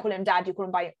you don't call him dad, you call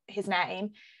him by his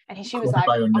name. And she was like,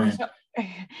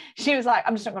 she was like,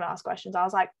 I'm just not going to ask questions. I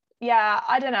was like, yeah,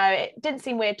 I don't know. It didn't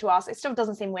seem weird to us. It still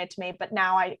doesn't seem weird to me, but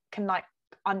now I can like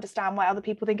understand why other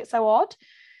people think it's so odd.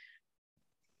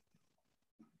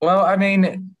 Well, I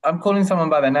mean, I'm calling someone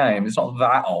by their name. It's not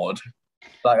that odd.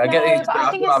 Like, I get it's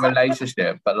our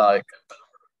relationship, but like,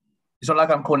 It's not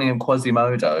like I'm calling him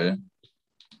Quasimodo.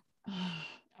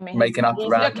 I mean, Making up he's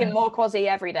around looking it. more quasi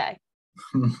every day.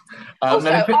 No,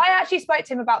 I actually spoke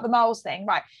to him about the moles thing,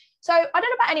 right? So I don't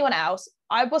know about anyone else.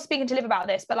 I was speaking to Liv about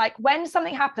this, but like when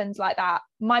something happens like that,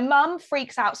 my mum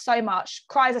freaks out so much,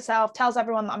 cries herself, tells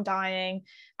everyone that I'm dying,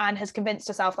 and has convinced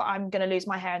herself that I'm going to lose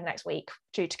my hair in the next week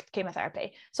due to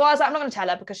chemotherapy. So I was like, I'm not going to tell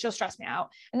her because she'll stress me out.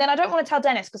 And then I don't want to tell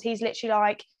Dennis because he's literally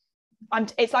like,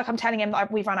 it's like I'm telling him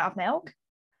that we've run out of milk.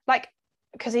 Like,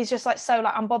 because he's just like so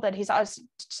like unbothered. He's like,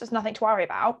 there's nothing to worry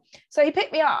about. So he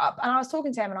picked me up and I was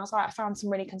talking to him and I was like, I found some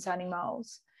really concerning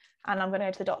moles and I'm going to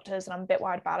go to the doctors and I'm a bit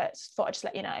worried about it. So thought I'd just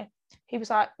let you know. He was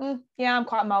like, yeah, I'm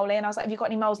quite moly. And I was like, have you got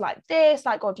any moles like this?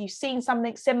 Like, or have you seen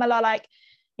something similar? Like,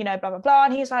 you know, blah, blah, blah.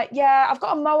 And he's like, yeah, I've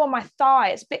got a mole on my thigh.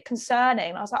 It's a bit concerning.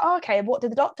 And I was like, oh, okay. What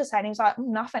did the doctor say? And he was like,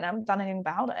 nothing. I haven't done anything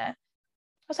about it. I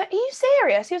was like, are you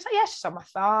serious? He was like, yeah, it's just on my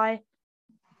thigh.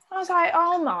 I was like,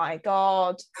 oh my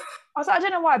God. I was like, I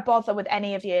don't know why I bother with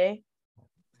any of you.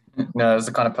 No, that's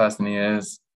the kind of person he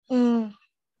is. And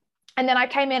then I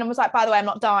came in and was like, by the way, I'm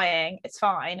not dying. It's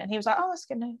fine. And he was like, oh, that's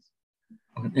good news.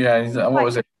 Yeah, he's like, what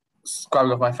was it?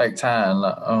 Scrubbing off my fake tan.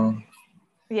 Like, oh.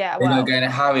 Yeah, well. Again,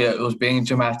 Harriet was being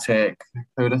dramatic.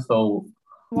 Who'd have thought?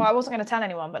 Well, I wasn't going to tell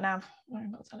anyone, but now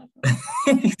I'm not telling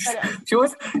anyone. she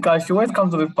always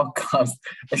comes on this podcast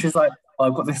and she's like, oh,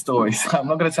 I've got this story, so I'm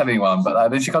not going to tell anyone. But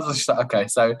then she comes and she's like, okay,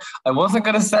 so I wasn't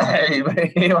going to say, but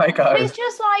here I go. But it's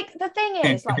just like, the thing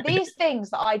is, like these things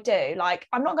that I do, like,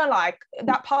 I'm not going to lie,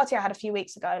 that party I had a few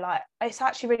weeks ago, like, it's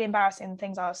actually really embarrassing the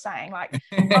things I was saying. Like,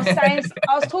 I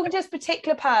was talking to this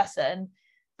particular person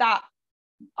that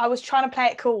I was trying to play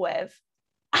it cool with.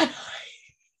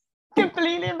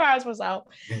 Completely embarrassed myself.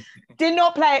 Did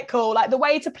not play it cool. Like the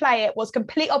way to play it was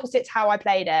complete opposite to how I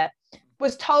played it.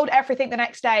 Was told everything the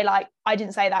next day, like I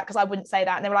didn't say that because I wouldn't say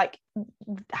that. And they were like,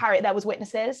 Harriet, there was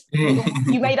witnesses.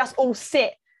 You made us all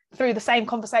sit through the same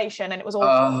conversation and it was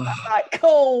all like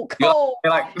cool. You're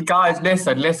like, guys,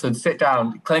 listen, sit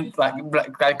down, clink, like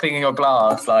clinking your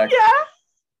glass, like yeah.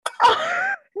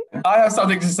 I have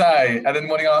something to say, and then the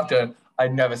morning after, I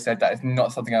never said that. It's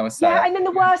not something I was saying. Yeah, and then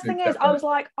the worst thing is, I was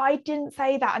like, I didn't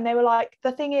say that, and they were like,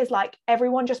 the thing is, like,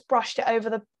 everyone just brushed it over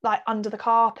the under the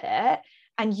carpet,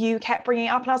 and you kept bringing it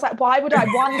up, and I was like, why would I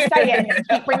say it and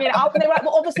keep bringing it up? And they were like,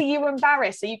 well, obviously you were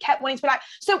embarrassed, so you kept wanting to be like,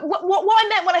 so what I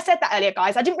meant when I said that earlier,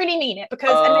 guys, I didn't really mean it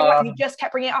because, and they were like, you just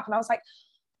kept bringing it up, and I was like,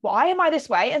 why am I this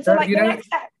way? And so like the next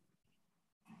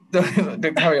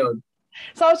day, carry on.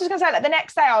 So I was just gonna say, like the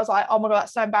next day I was like, oh my God,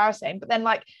 that's so embarrassing. But then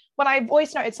like when I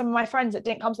voice noted some of my friends that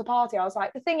didn't come to the party, I was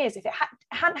like, the thing is, if it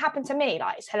hadn't happened to me,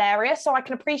 like it's hilarious. So I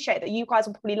can appreciate that you guys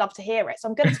will probably love to hear it. So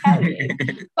I'm gonna tell you,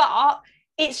 but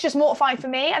it's just mortifying for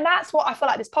me. And that's what I feel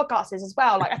like this podcast is as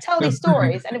well. Like I tell these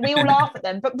stories and we all laugh at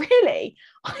them, but really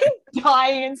I'm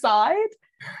dying inside.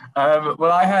 Well,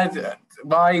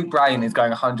 my brain is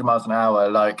going 100 miles an hour.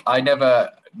 Like I never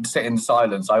sit in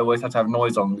silence. I always have to have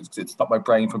noise on to stop my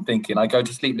brain from thinking. I go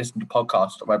to sleep listening to podcasts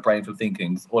to stop my brain from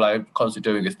thinking. All I'm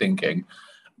constantly doing is thinking.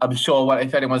 I'm sure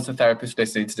if anyone's a therapist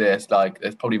listening to this, like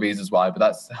there's probably reasons why, but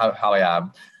that's how I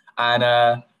am.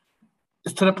 And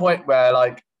it's to the point where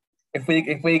like if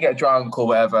we get drunk or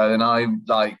whatever, then I'm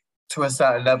like to a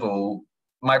certain level,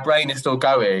 my brain is still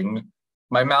going.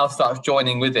 My mouth starts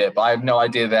joining with it, but I have no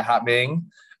idea they're happening.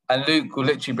 And Luke will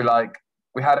literally be like,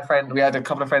 we had a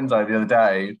couple of friends over the other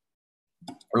day.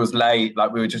 It was late,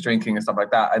 like we were just drinking and stuff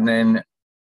like that. And then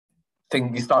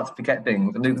you start to forget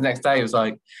things. And Luke the next day was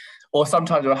like, or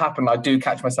sometimes it will happen, I do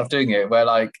catch myself doing it, where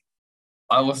like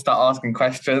I will start asking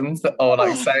questions or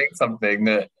like saying something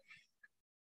that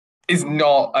is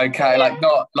not okay, like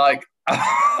not like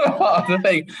the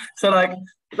thing. So like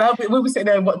we were sitting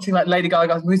there watching like Lady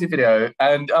Gaga's music video,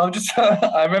 and I'm just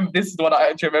I remember this is what I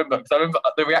actually remember because I remember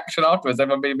the reaction afterwards,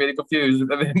 everyone being really confused,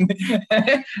 and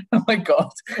then oh my God,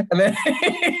 and then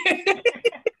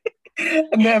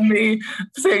and then me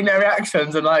seeing their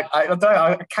reactions, and like I don't know,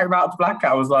 I came out of the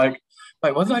blackout. I was like,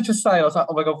 wait, what did I just say? I was like,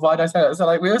 oh my God, why did I say that? So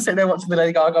like we were sitting there watching the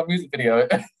Lady Gaga music video.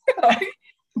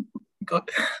 God,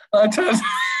 I turned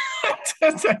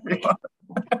to everyone.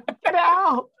 Get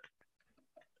out.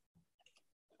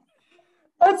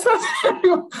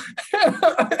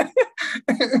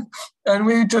 And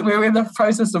we were in the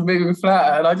process of moving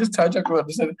flat, and I just turned to everyone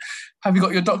and said, have you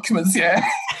got your documents yet?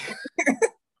 And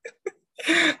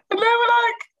they were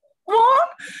like, what?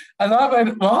 And I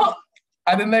went, what?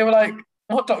 And then they were like,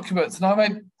 what documents? And I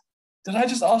went, did I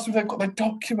just ask if they've got their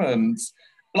documents?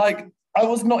 Like, I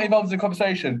was not involved in the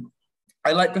conversation.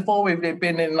 I like, before we've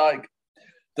been in like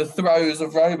the throes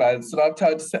of romance, and I've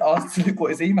turned to ask Luke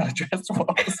what his email address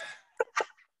was.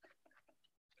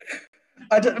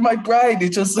 I don't know, my brain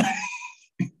is just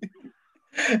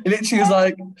It literally was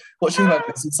like, what's she like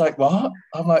this? It's like, what?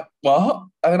 I'm like, what?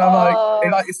 And then I'm like,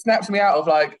 Oh, it snaps me out of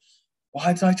like,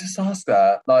 why did I just ask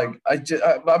that? Like,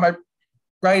 my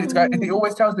brain is going, and he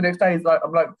always tells me the next day, he's like,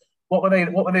 I'm like, what were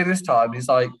they this time? He's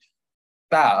like,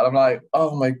 that. And I'm like,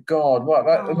 oh my God, what?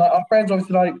 Like, and like, our friends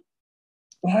obviously like,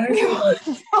 why is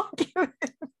it like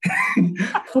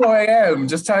 4 a.m.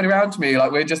 just turning around to me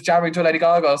like we're just jamming to a Lady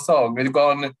Gaga song and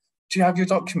gone, do you have your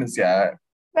documents yet?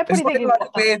 they're It's probably not even thinking like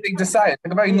a weird thing to say. It's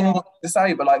like a very Yeah. normal thing to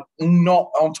say, but like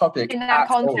not on topic in that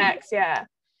at all. context, yeah.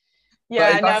 But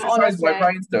Yeah, no, that's what my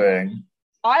brain's doing.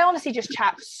 I honestly just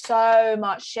chat so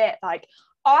much shit. Like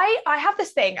I have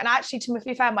this thing, and actually, to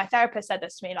be fair, my therapist said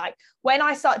this to me. Like when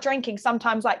I start drinking,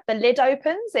 sometimes like the lid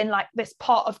opens in like this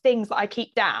pot of things that I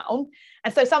keep down,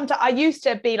 and so sometimes I used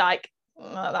to be like,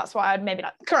 oh, that's why I'd maybe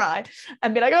like cry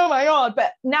and be like, oh my God.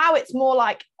 But now it's more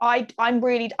like I don't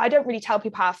really tell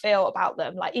people how I feel about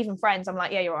them. Like even friends, I'm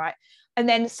like, yeah, you're right. And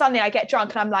then suddenly I get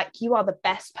drunk and I'm like, you are the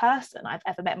best person I've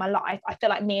ever met in my life. I feel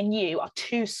like me and you are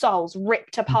two souls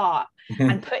ripped apart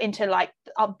and put into like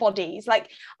our bodies. Like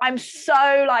I'm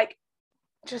so like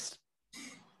just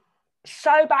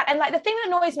so bad. And like the thing that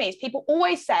annoys me is people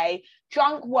always say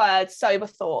drunk words, sober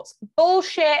thoughts.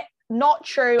 Bullshit, not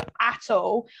true at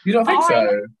all. You don't think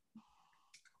so?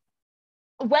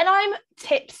 When I'm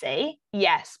tipsy,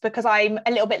 yes, because I'm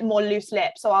a little bit more loose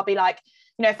lip. So I'll be like,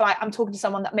 you know, if like I'm talking to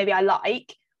someone that maybe I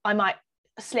like, I might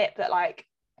slip that like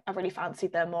I really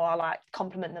fancied them or I like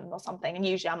compliment them or something. And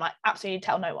usually I'm like, absolutely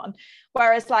tell no one.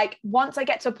 Whereas like once I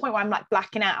get to a point where I'm like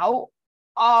blacking out,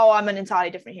 oh, I'm an entirely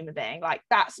different human being. Like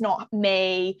that's not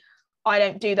me. I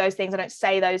don't do those things. I don't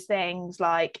say those things.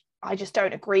 Like I just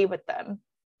don't agree with them.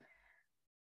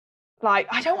 Like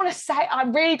I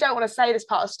really don't want to say this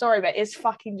part of the story, but it's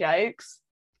fucking jokes.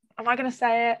 Am I going to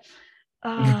say it?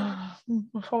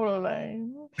 Probably.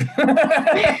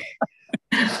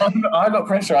 I'm not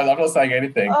pressurized. I'm not saying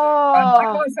anything. Oh. I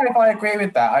can't say if I agree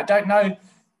with that. I don't know.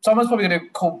 Someone's probably going to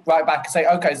call right back and say,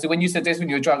 okay, so when you said this when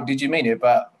you were drunk, did you mean it?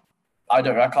 But I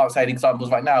can't say any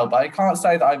examples right now, but I can't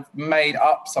say that I've made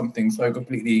up something so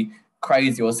completely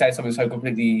crazy or said something so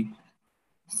completely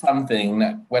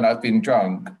something when I've been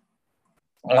drunk.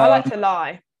 I like to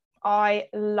lie. I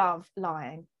love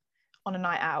lying on a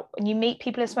night out. When you meet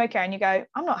people in smoke area and you go,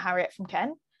 I'm not Harriet from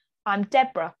Ken, I'm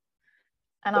Deborah.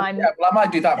 And I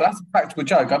might do that, but that's a practical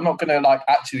joke. I'm not going to like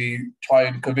actually try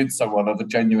and convince someone of a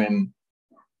genuine.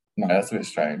 No, that's a bit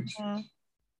strange. To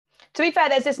be fair,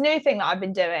 there's this new thing that I've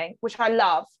been doing, which I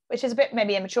love, which is a bit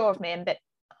maybe immature of me and a bit,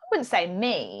 I wouldn't say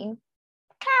mean,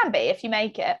 can be if you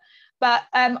make it. But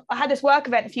I had this work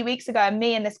event a few weeks ago, and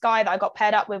me and this guy that I got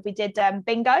paired up with, we did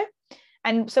bingo.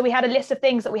 And so we had a list of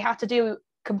things that we had to do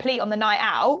complete on the night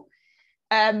out.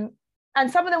 And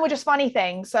some of them were just funny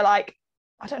things. So like,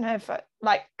 I don't know if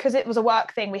like, because it was a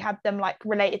work thing, we had them like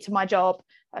related to my job.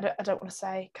 I don't want to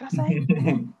say, can I say?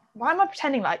 Why am I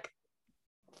pretending like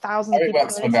thousands of people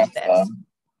listen to this?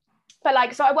 But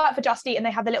like, so I worked for Just Eat and they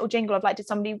had the little jingle of like, did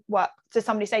somebody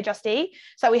say Just Eat?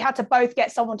 So we had to both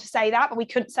get someone to say that, but we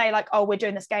couldn't say like, oh, we're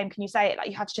doing this game, can you say it? Like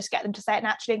you had to just get them to say it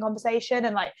naturally in conversation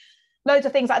and like loads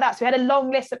of things like that. So we had a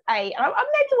long list of 8 and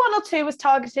maybe 1 or 2 was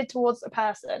targeted towards a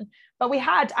person, but we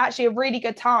had actually a really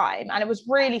good time and it was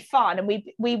really fun. And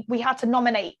we had to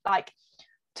nominate like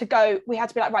to go, we had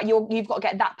to be like, right, you've got to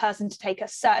get that person to take a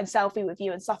certain selfie with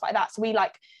you and stuff like that. So we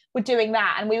like were doing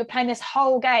that and we were playing this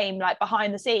whole game like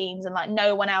behind the scenes and like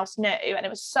no one else knew, and it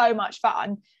was so much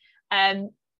fun.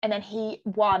 And then he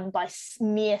won by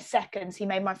mere seconds. He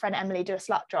made my friend Emily do a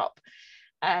slut drop.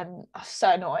 I was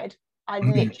so annoyed. I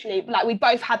literally like we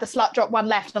both had the slut drop one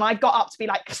left and I got up to be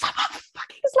like, someone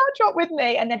fucking slut drop with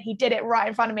me, and then he did it right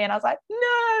in front of me and I was like,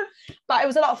 no. But it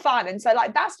was a lot of fun, and so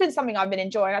like that's been something I've been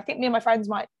enjoying. I think me and my friends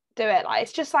might do it. Like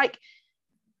it's just like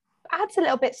adds a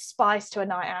little bit spice to a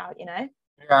night out, you know.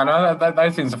 Yeah, no,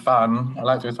 those things are fun. I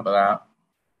like doing stuff like that.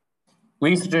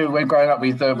 We used to do when growing up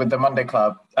with the Monday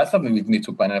Club. That's something we need to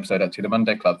talk about in an episode actually. The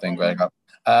Monday Club thing growing up.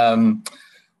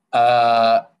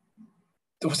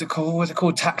 What's it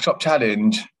called? Tack Shop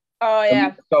Challenge. Oh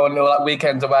yeah. Go on little like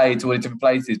weekends away to all the different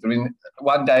places. I mean,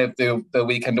 one day of the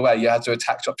weekend away, you had to do a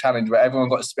Tack Shop Challenge where everyone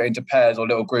got split into pairs or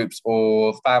little groups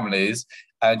or families,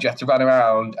 and you have to run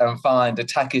around and find the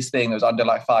tackiest thing that was under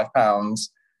like £5.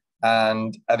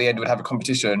 And at the end, we'd have a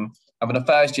competition. And for the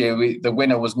first year, the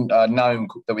winner was a gnome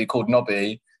that we called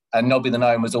Nobby. And Nobby the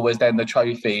gnome was always then the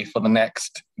trophy for the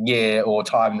next year or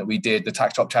time that we did the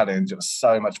Tack Shop Challenge. It was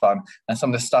so much fun. And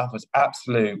some of the stuff was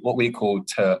absolute, what we called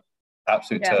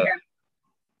absolute yeah.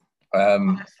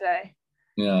 Honestly.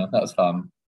 Yeah, that was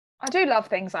fun. I do love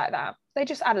things like that. They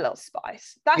just add a little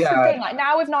spice. That's the thing. Like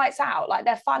now with nights out, like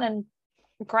they're fun and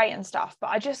great and stuff, but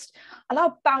I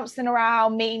love bouncing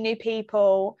around, meeting new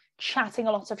people, chatting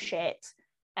a lot of shit.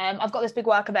 I've got this big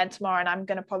work event tomorrow, and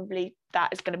that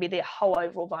is going to be the whole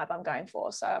overall vibe I'm going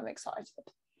for, so I'm excited.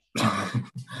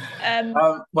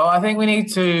 Well, I think we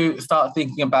need to start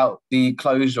thinking about the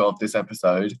closure of this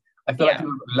episode. I feel like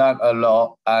we've learned a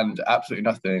lot and absolutely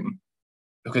nothing,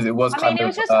 because it was I think it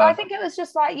was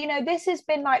just like, this has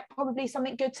been like probably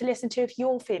something good to listen to if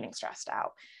you're feeling stressed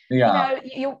out.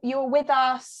 You're with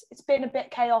us. It's been a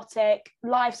bit chaotic.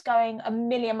 Life's going a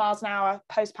million miles an hour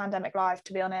post-pandemic life,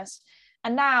 to be honest.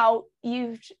 And now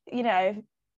I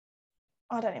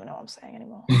don't even know what I'm saying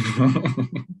anymore.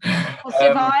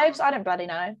 Positive vibes? I don't bloody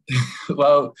know.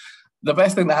 Well, the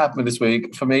best thing that happened this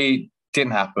week for me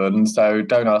didn't happen, so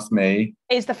don't ask me.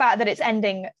 Is the fact that it's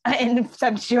ending in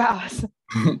 72 hours.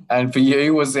 And for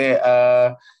you, was it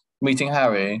meeting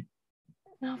Harry?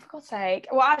 No, for God's sake.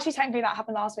 Well, actually, technically that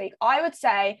happened last week. I would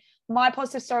say my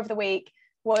positive story of the week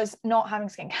was not having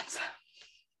skin cancer.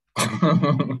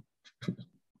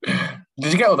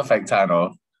 Did you get all the fake tan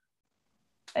off?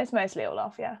 It's mostly all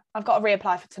off, yeah. I've got to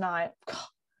reapply for tonight.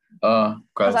 Oh,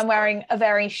 gross. Because I'm wearing a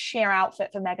very sheer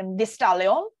outfit for Megan Thee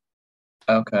Stallion.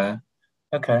 Okay.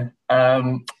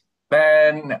 Then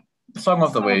song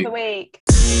of the week.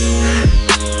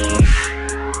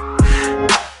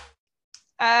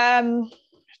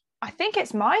 I think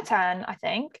it's my turn,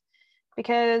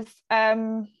 because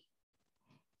no,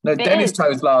 Dennis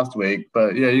chose last week,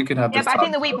 but yeah, you can have this. Yeah, but I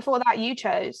think the week before that you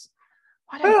chose.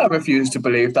 I refuse to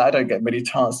believe that. I don't get many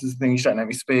chances. Things don't let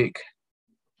me speak.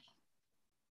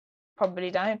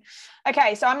 Probably don't.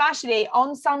 Okay, so I'm actually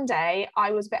on Sunday.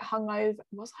 I was a bit hungover.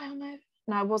 Was I hungover?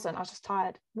 No, I wasn't. I was just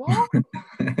tired. What?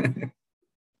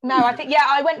 No, I think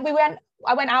I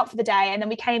went out for the day, and then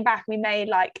we came back. We made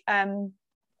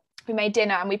we made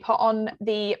dinner, and we put on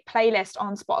the playlist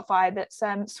on Spotify that's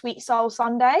Sweet Soul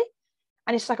Sunday,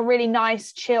 and it's just like a really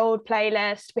nice chilled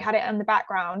playlist. We had it in the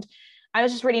background. And it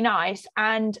was just really nice.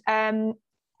 And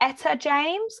Etta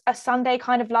James, A Sunday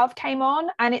Kind of Love came on,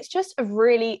 and it's just a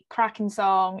really cracking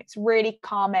song. It's really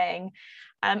calming.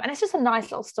 And it's just a nice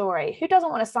little story. Who doesn't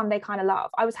want a Sunday kind of love?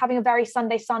 I was having a very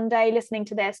Sunday listening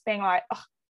to this, being like, oh,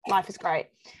 life is great.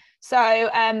 So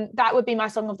that would be my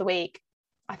song of the week.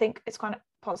 I think it's kind of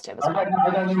positive as well. I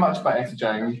don't know much about Etta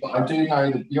James, but I do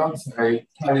know that Beyonce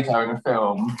played her in a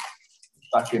film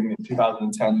back in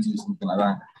 2010s or something like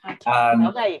that.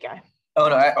 Oh, there you go. Oh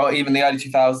no, or even the early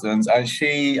 2000s, and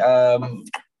she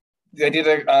they did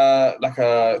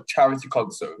a charity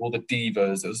concert with all the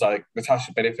divas. It was like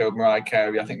Natasha Bedingfield, Mariah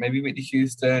Carey, I think maybe Whitney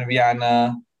Houston,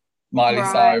 Rihanna, Miley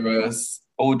Cyrus,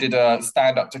 all did a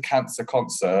Stand Up to Cancer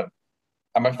concert.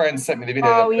 And my friend sent me the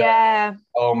video. Oh yeah.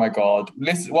 Oh my God,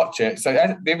 watch it. So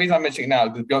the reason I'm mentioning it now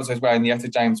is because Beyonce's wearing the Etta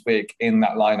James wig in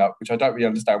that lineup, which I don't really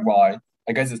understand why.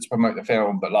 I guess it's to promote the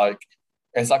film, but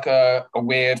it's like a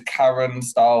weird Karen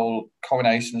style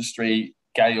Coronation Street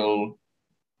Gale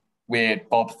weird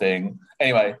Bob thing.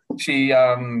 Anyway, she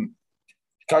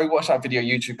go watch that video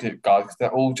YouTube clip, guys, because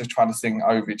they're all just trying to sing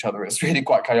over each other. It's really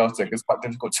quite chaotic. It's quite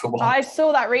difficult to watch. I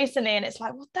saw that recently, and it's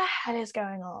like, what the hell is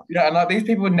going on? Yeah, and these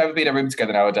people would never be in a room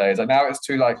together nowadays. Now it's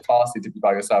too classy to be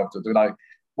by yourself. To do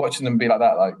watching them be like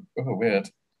that, weird.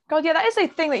 God, yeah, that is a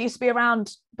thing that used to be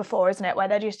around before, isn't it? Where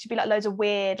there used to be loads of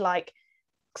weird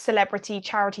celebrity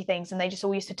charity things, and they just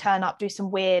all used to turn up, do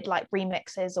some weird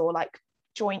remixes or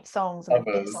joint songs and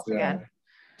then piss off again.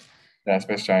 Yeah, it's a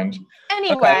bit strange.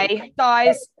 Anyway,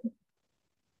 guys,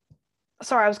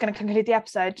 sorry, I was going to conclude the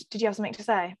episode. Did you have something to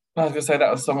say? I was going to say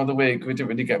that was song of the week. We didn't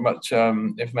really get much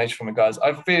information from it, guys.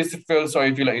 I feel sorry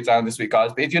if you let you down this week,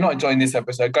 guys, but if you're not enjoying this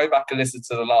episode, go back and listen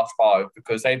to the last 5,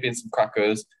 because they've been some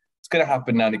crackers. It's going to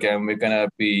happen now and again. We're going to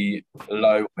be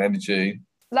low on energy.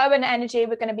 We're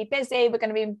going to be busy, we're going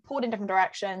to be pulled in different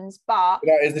directions, but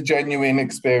that is the genuine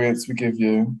experience we give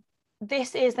you.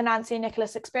 This is the Nancy and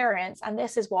Nicholas experience, and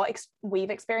this is what we've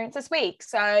experienced this week.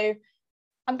 So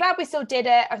I'm glad we still did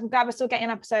it. I'm glad we're still getting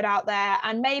an episode out there,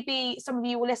 and maybe some of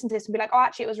you will listen to this and be like, oh,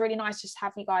 actually it was really nice just to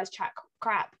have you guys chat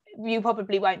crap. You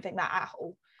probably won't think that at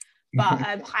all, but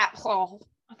I've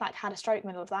had a stroke in the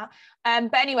middle of that.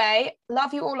 But anyway,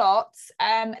 love you all lots.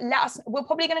 Let us. We're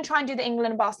probably going to try and do the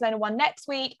England and Barcelona one next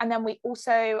week, and then we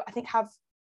also, I think, have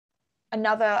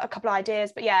a couple of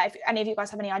ideas. But yeah, if any of you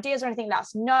guys have any ideas or anything, let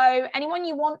us know. Anyone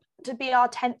you want to be our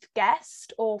 10th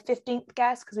guest or 15th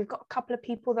guest, because we've got a couple of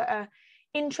people that are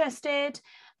interested.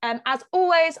 As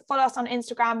always, follow us on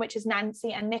Instagram, which is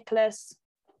Nancy and Nicholas.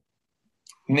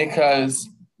 Nicholas,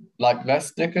 less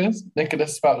stickers.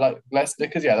 Nicholas spelled less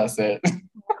stickers. Yeah, that's it.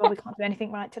 God, we can't do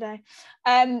anything right today.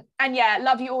 And yeah,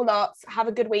 love you all lots. Have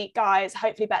a good week, guys.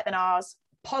 Hopefully better than ours.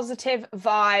 positive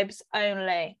vibes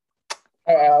only.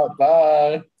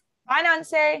 Bye. Bye,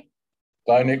 Nancy.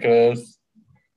 Bye, Nicholas.